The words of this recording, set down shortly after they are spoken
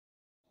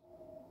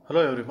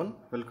Hello everyone,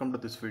 welcome to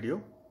this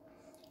video.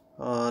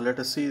 Let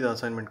us see the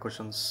assignment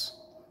questions.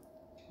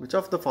 Which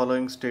of the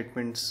following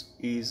statements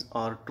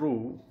are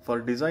true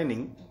for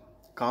designing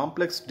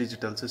complex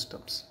digital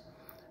systems?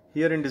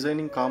 Here in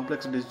designing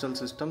complex digital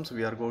systems,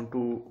 we are going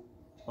to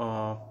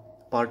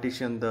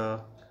partition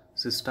the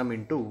system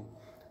into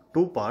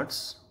two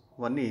parts.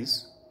 One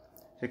is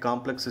a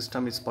complex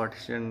system is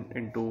partitioned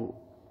into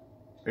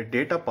a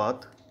data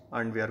path,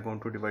 and we are going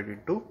to divide it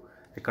into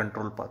a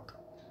control path.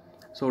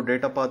 So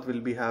data path will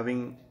be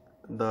having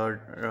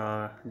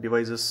the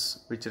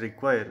devices which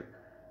require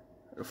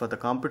for the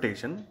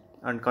computation,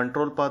 and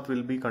control path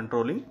will be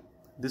controlling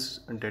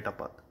this data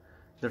path.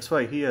 That's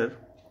why here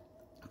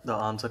the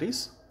answer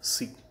is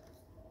C.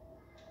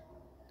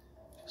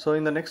 So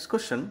in the next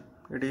question,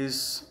 it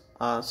is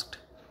asked,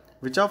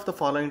 which of the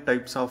following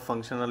types of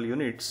functional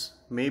units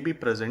may be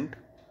present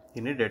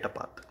in a data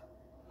path?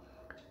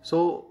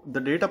 So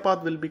the data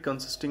path will be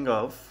consisting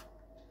of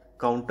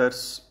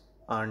counters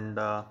and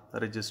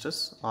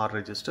registers or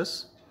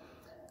registers.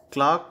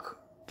 Clock,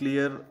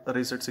 clear,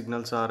 reset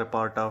signals are a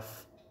part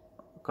of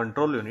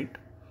control unit.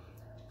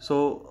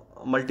 So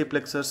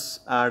multiplexers,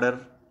 adder,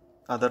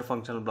 other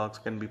functional blocks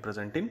can be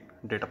present in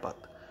data path.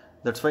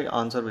 That's why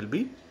answer will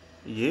be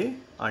A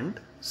and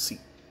C.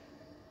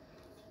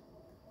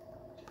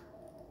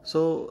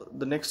 So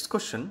the next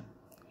question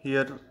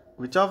here,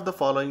 which of the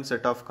following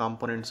set of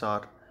components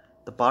are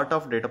the part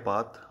of data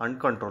path and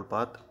control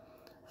path?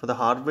 For the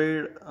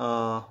hardware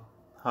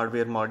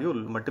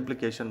module,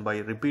 multiplication by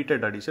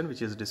repeated addition,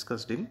 which is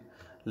discussed in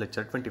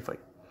lecture 25.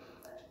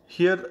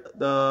 Here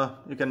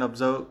you can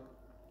observe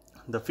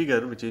the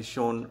figure which is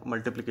shown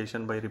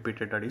multiplication by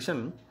repeated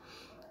addition.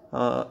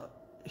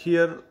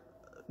 Here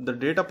the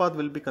data path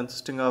will be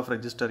consisting of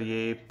register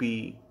A,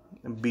 P,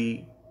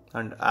 B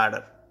and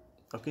adder.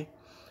 Okay,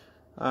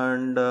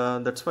 and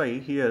that's why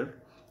here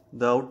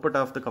the output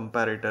of the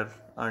comparator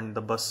and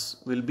the bus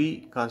will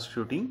be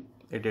constituting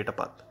a data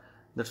path.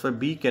 That's why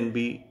B can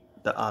be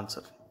the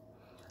answer.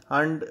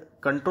 And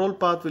control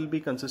path will be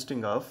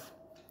consisting of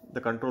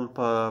the control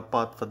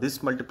path for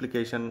this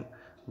multiplication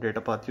data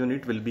path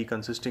unit will be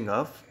consisting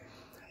of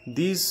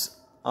these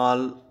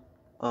all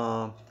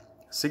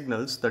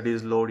signals, that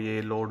is load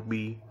A, load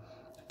B,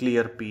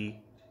 clear P,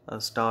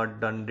 start,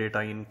 done, data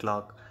in,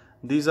 clock.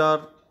 These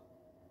are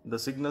the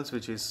signals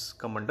which is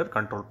come under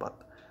control path.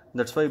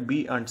 That's why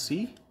B and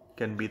C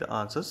can be the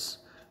answers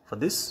for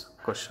this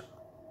question.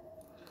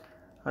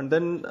 And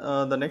then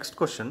the next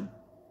question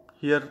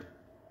here,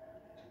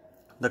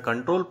 the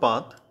control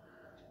path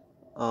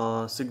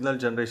signal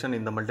generation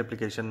in the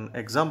multiplication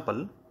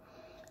example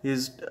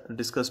is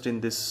discussed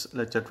in this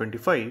lecture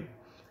 25,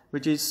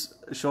 which is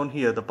shown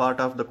here. The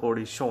part of the code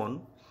is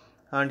shown,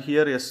 and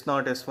here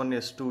S0, S1,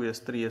 S2,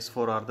 S3,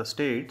 S4 are the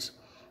states,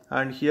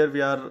 and here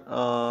we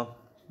are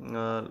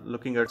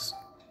looking at.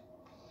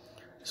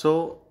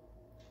 So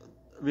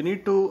we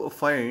need to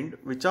find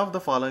which of the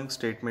following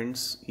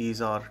statements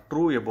are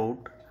true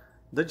about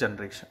the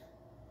generation.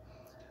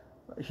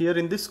 Here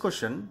in this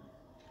question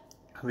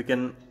we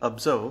can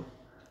observe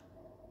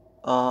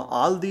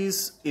all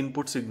these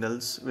input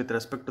signals with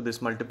respect to this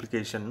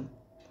multiplication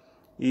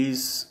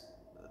is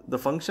the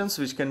functions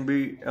which can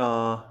be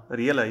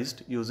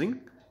realized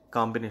using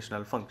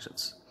combinational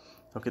functions.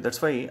 Okay,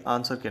 that's why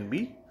answer can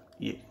be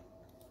A.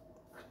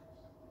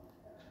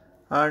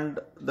 And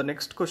the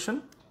next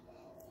question,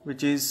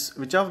 which is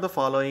which of the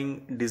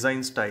following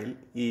design style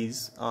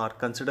are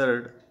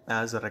considered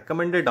as a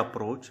recommended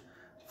approach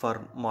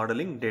for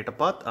modeling data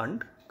path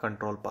and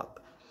control path.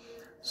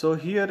 So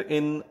here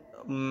in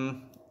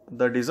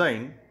the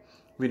design,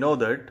 we know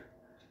that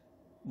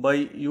by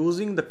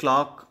using the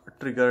clock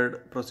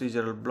triggered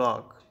procedural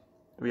block,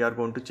 we are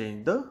going to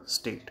change the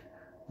state.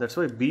 That's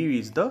why B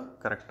is the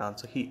correct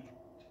answer here.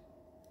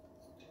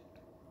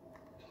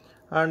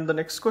 And the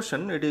next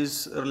question, it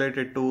is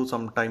related to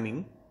some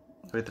timing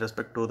with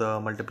respect to the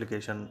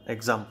multiplication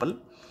example.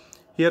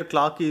 Here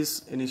clock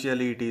is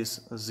initially it is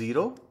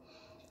 0,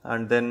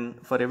 and then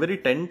for every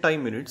 10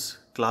 time units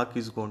clock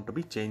is going to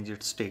be changed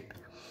its state.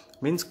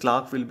 Means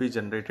clock will be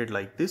generated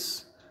like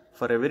this.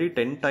 For every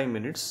 10 time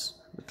units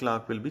the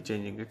clock will be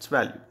changing its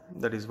value.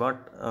 That is what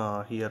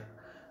here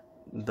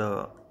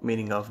the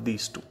meaning of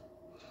these two,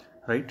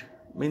 right?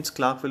 Means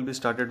clock will be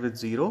started with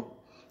 0,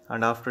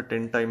 and after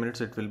 10 time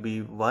minutes it will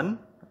be 1,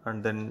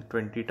 and then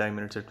 20 time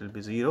minutes it will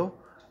be 0,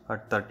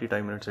 at 30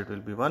 time minutes it will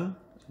be 1,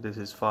 this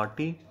is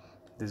 40,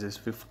 this is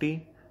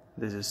 50,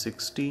 this is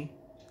 60,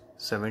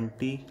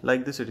 70,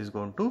 like this it is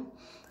going to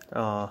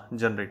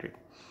generate it.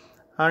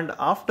 And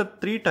after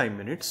 3 time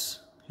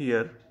minutes,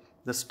 here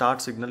the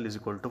start signal is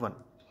equal to 1.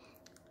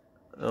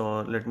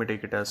 Let me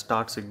take it as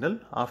start signal.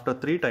 After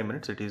 3 time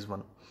minutes it is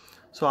 1.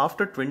 So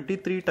after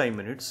 23 time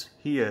minutes,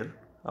 here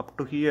up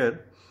to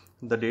here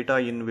the data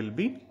in will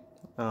be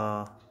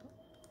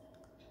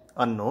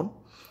unknown,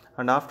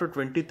 and after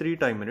 23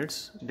 time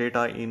minutes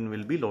data in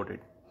will be loaded,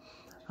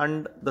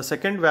 and the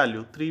second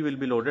value 3 will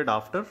be loaded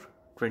after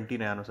 20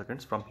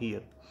 nanoseconds from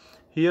here.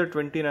 Here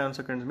 20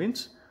 nanoseconds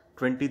means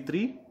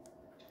 23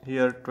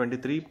 here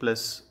 23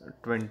 plus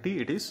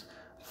 20, it is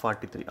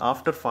 43.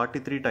 After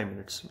 43 time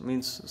units,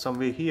 means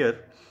somewhere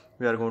here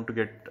we are going to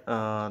get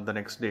the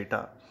next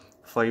data.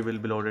 5 will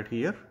be loaded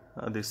here,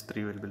 this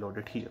 3 will be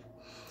loaded here.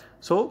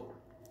 So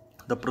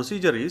the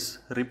procedure is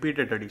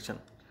repeated addition.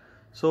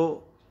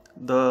 So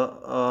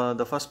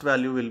the first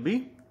value will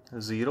be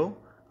 0,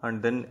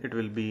 and then it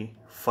will be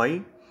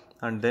 5,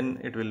 and then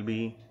it will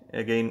be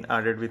again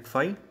added with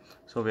 5.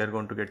 So we are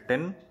going to get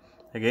 10,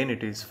 again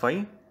it is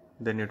 5,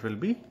 then it will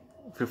be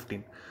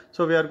 15.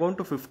 So we are going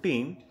to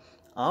 15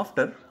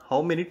 after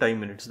how many time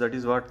minutes? That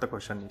is what the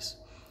question is.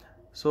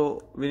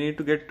 So we need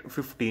to get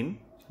 15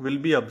 will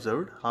be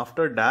observed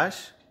after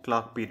dash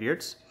clock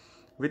periods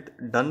with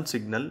done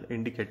signal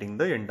indicating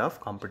the end of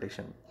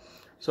computation.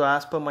 So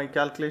as per my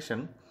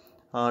calculation,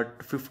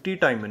 at 50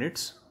 time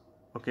minutes,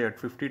 okay, at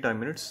 50 time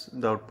minutes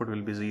the output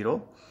will be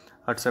 0.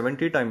 At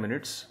 70 time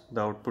minutes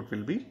the output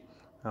will be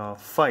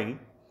 5.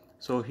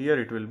 So here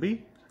it will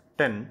be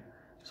 10.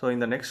 So in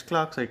the next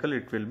clock cycle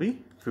it will be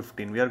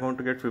 15. We are going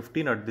to get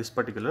 15 at this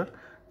particular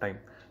time.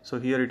 So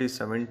here it is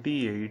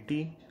 70,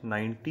 80,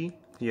 90,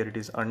 here it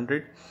is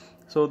 100.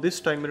 So this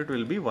time minute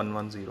will be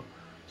 110.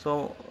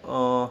 So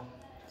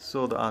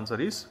the answer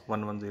is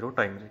 110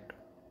 time minute.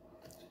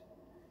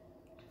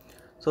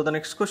 So the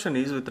next question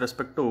is with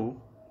respect to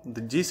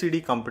the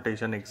GCD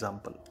computation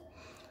example.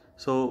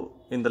 So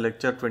in the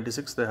lecture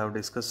 26 they have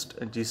discussed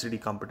GCD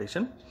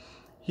computation.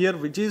 Here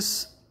which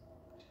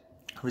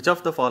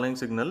of the following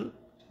signal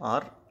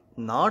are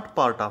not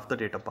part of the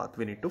data path?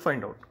 We need to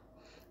find out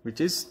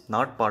which is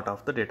not part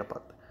of the data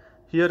path.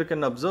 Here you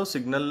can observe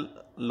signal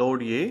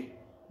load A,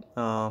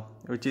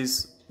 which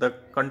is the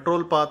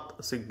control path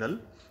signal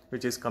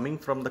which is coming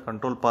from the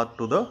control path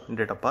to the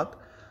data path.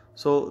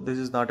 So this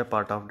is not a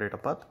part of data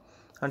path.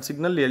 And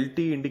signal LT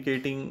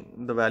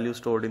indicating the value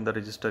stored in the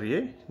register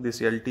A.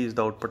 This LT is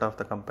the output of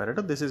the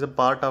comparator. This is a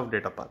part of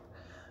data path.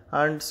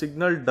 And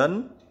signal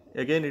done,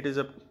 again it is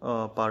a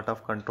part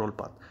of control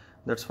path.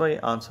 That's why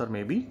answer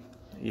may be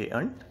A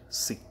and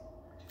C.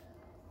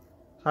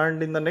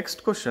 And in the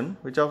next question,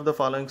 which of the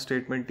following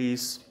statement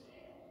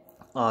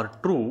are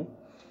true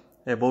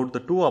about the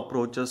two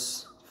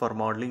approaches for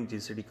modeling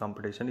GCD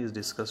computation is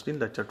discussed in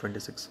lecture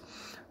 26.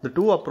 The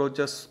two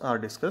approaches are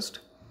discussed.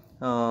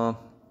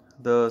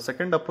 The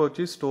second approach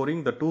is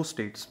storing the two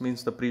states,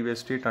 means the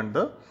previous state and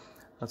the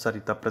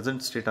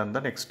present state and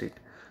the next state.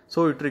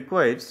 So it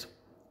requires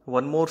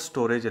one more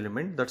storage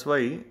element. That's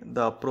why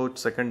the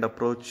second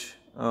approach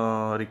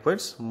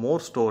requires more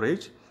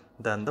storage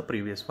than the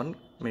previous one,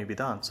 may be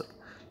the answer.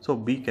 So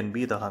B can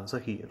be the answer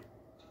here.